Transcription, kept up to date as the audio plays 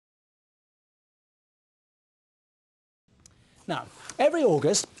Now, every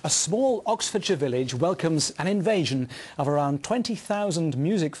August, a small Oxfordshire village welcomes an invasion of around 20,000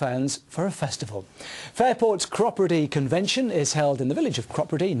 music fans for a festival. Fairport's Cropredy convention is held in the village of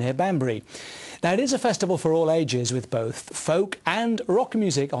Cropredy near Banbury. Now, it is a festival for all ages with both folk and rock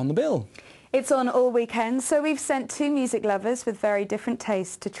music on the bill. It's on all weekend, so we've sent two music lovers with very different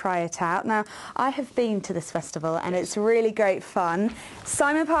tastes to try it out. Now, I have been to this festival and it's really great fun.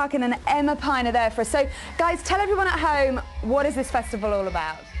 Simon Parkin and Emma Pine are there for us. So, guys, tell everyone at home, what is this festival all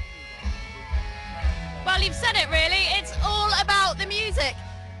about? Well, you've said it really. It's all about the music.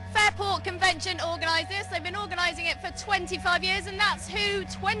 Fairport Convention organised this. They've been organising it for 25 years, and that's who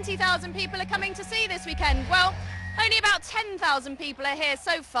 20,000 people are coming to see this weekend. Well, only about 10,000 people are here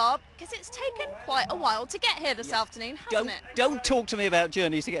so far, because it's taken quite a while to get here this afternoon, hasn't it? Don't talk to me about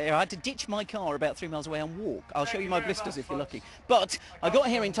journeys to get here. I had to ditch my car about 3 miles away and walk. I'll show you my blisters if you're lucky. But I got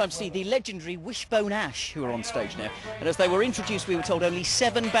here in time to see the legendary Wishbone Ash, who are on stage now. And as they were introduced, we were told only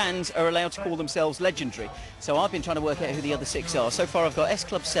 7 bands are allowed to call themselves legendary. So I've been trying to work out who the other 6 are. So far I've got S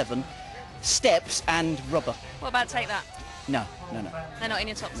Club 7, Steps and Rubber. What about Take That? No. They're not in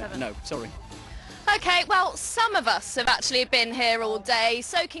your top 7? No, sorry. OK, well, some of us have actually been here all day,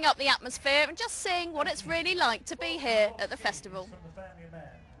 soaking up the atmosphere and just seeing what it's really like to be here at the festival.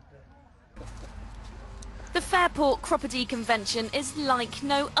 The Fairport Cropredy Convention is like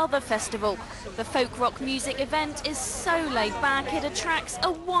no other festival. The folk rock music event is so laid back it attracts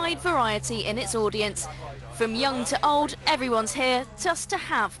a wide variety in its audience. From young to old, everyone's here just to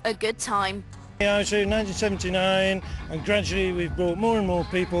have a good time. I was here in 1979 and gradually we've brought more and more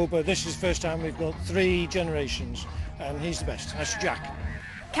people, but this is the first time we've got 3 generations and he's the best, that's Jack.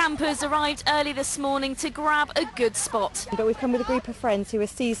 Campers arrived early this morning to grab a good spot. But we've come with a group of friends who are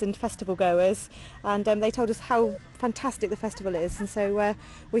seasoned festival goers, and they told us how fantastic the festival is, and so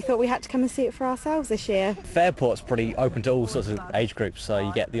we thought we had to come and see it for ourselves this year. Fairport's pretty open to all sorts of age groups, so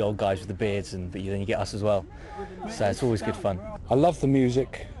you get the old guys with the beards and then you get us as well, so it's always good fun. I love the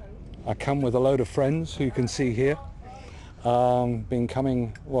music. I come with a load of friends who you can see here. Been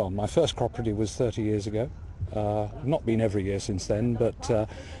coming, well, my first Cropredy was 30 years ago. Not been every year since then, but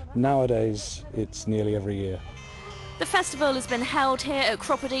nowadays it's nearly every year. The festival has been held here at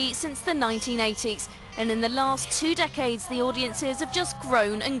Cropredy since the 1980s, and in the last 2 decades the audiences have just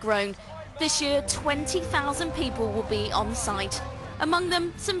grown and grown. This year 20,000 people will be on site, among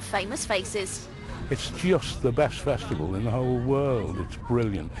them some famous faces. It's just the best festival in the whole world. It's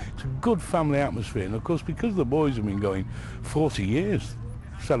brilliant. It's a good family atmosphere, and of course because the boys have been going 40 years,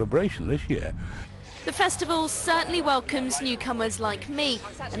 celebration this year. The festival certainly welcomes newcomers like me,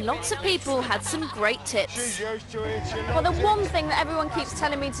 and lots of people had some great tips. Well, the one thing that everyone keeps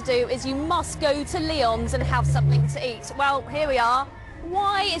telling me to do is you must go to Leon's and have something to eat. Well, here we are.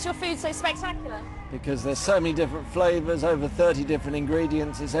 Why is your food so spectacular? Because there's so many different flavours, over 30 different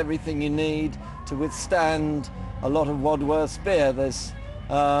ingredients. It's everything you need to withstand a lot of Wadworth's beer. There's,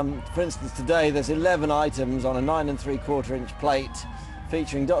 for instance, today there's 11 items on a 9 3/4 inch plate,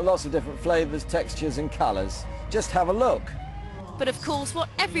 featuring lots of different flavours, textures and colours. Just have a look. But of course, what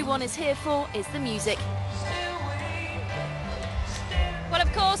everyone is here for is the music. Well,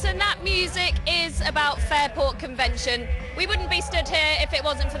 of course, and that music is about Fairport Convention. We wouldn't be stood here if it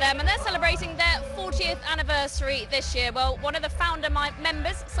wasn't for them, and they're celebrating their 40th anniversary this year. Well, one of the founder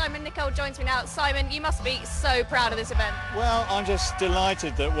members, Simon Nicole, joins me now. Simon, you must be so proud of this event. Well, I'm just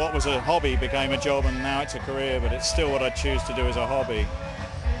delighted that what was a hobby became a job and now it's a career, but it's still what I choose to do as a hobby.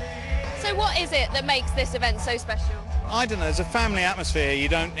 So what is it that makes this event so special? I don't know, there's a family atmosphere you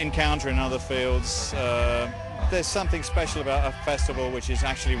don't encounter in other fields. There's something special about a festival which is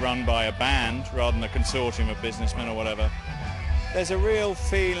actually run by a band rather than a consortium of businessmen or whatever. There's a real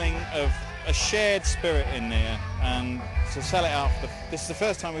feeling of a shared spirit in there, and to sell it out, this is the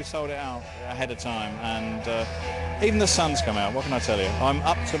first time we've sold it out ahead of time, and even the sun's come out, what can I tell you? I'm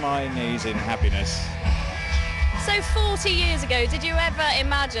up to my knees in happiness. So 40 years ago, did you ever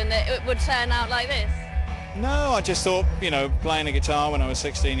imagine that it would turn out like this? No, I just thought, you know, playing a guitar when I was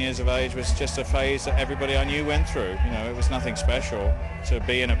 16 years of age was just a phase that everybody I knew went through. You know, it was nothing special to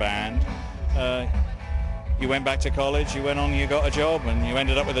be in a band. You went back to college, you went on, you got a job, and you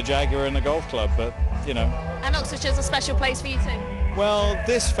ended up with a Jaguar and a golf club, but, you know. And Oxfordshire's a special place for you too? Well,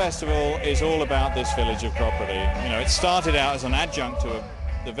 this festival is all about this village of Cropredy. You know, it started out as an adjunct to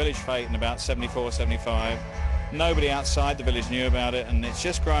the village fete in about 74, 75. Nobody outside the village knew about it, and it's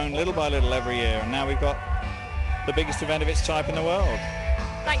just grown little by little every year, and now we've got the biggest event of its type in the world.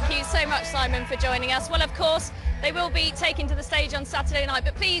 Thank you so much, Simon, for joining us. Well, of course, they will be taken to the stage on Saturday night,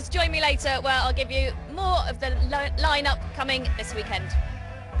 but please join me later where I'll give you more of the line-up coming this weekend.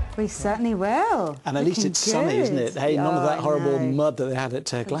 We certainly will. And at least it's sunny, isn't it? Hey, none of that horrible mud that they had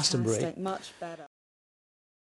at Glastonbury. Much better.